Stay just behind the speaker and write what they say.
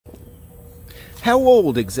How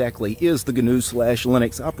old exactly is the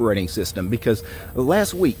GNU/Linux operating system? Because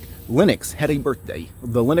last week, Linux had a birthday.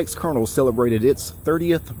 The Linux kernel celebrated its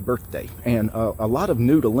 30th birthday. And a lot of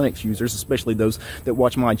new to Linux users, especially those that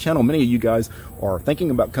watch my channel, many of you guys are thinking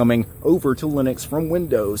about coming over to Linux from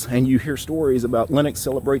Windows. And you hear stories about Linux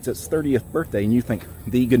celebrates its 30th birthday, and you think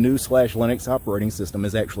the GNU/Linux operating system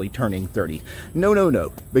is actually turning 30.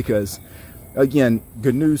 No, because again,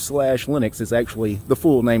 GNU/Linux is actually the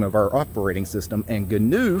full name of our operating system, and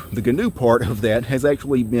GNU, the GNU part of that, has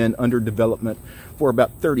actually been under development for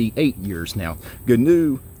about 38 years now.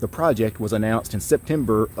 GNU, the project, was announced in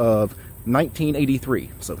September of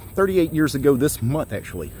 1983, so 38 years ago this month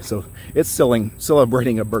actually. So it's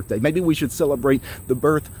celebrating a birthday. Maybe we should celebrate the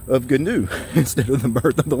birth of GNU instead of the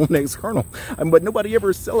birth of the Linux kernel. But nobody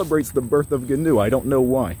ever celebrates the birth of GNU. I don't know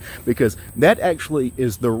why, because that actually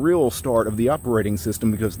is the real start of the operating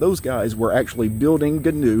system, because those guys were actually building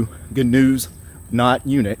GNU's not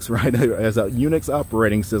Unix, right, as a Unix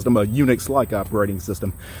operating system, a Unix-like operating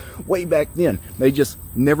system. Way back then, they just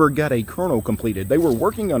never got a kernel completed. They were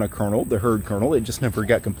working on a kernel, the herd kernel, it just never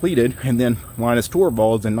got completed, and then Linus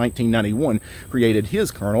Torvalds in 1991 created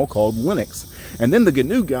his kernel called Linux. And then the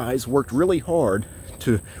GNU guys worked really hard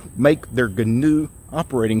to make their GNU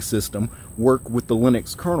operating system work with the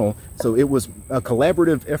Linux kernel, so it was a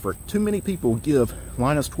collaborative effort. Too many people give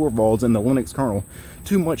Linus Torvalds and the Linux kernel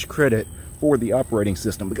too much credit for the operating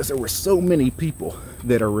system, because there were so many people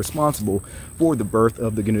that are responsible for the birth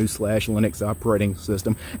of the GNU/Linux operating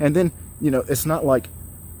system. And then, you know, it's not like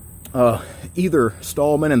either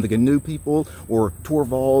Stallman and the GNU people or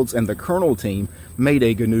Torvalds and the kernel team made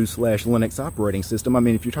a GNU/Linux operating system. I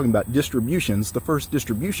mean, if you're talking about distributions, the first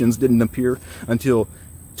distributions didn't appear until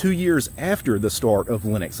 2 years after the start of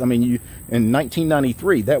Linux. I mean, in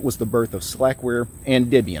 1993, that was the birth of Slackware and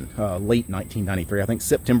Debian, late 1993, I think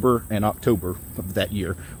September and October of that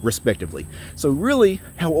year, respectively. So really,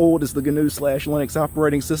 how old is the GNU/Linux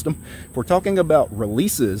operating system? If we're talking about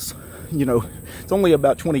releases, you know, it's only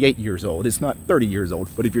about 28 years old. It's not 30 years old.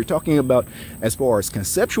 But if you're talking about as far as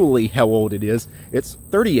conceptually how old it is, it's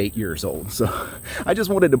 38 years old. So I just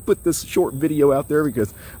wanted to put this short video out there,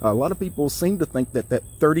 because a lot of people seem to think that that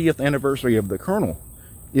 30th anniversary of the kernel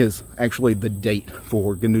is actually the date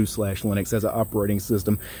for GNU/Linux as an operating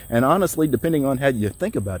system. And honestly, depending on how you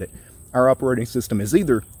think about it, our operating system is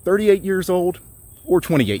either 38 years old or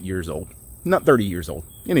 28 years old, not 30 years old.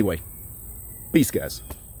 Anyway, peace, guys.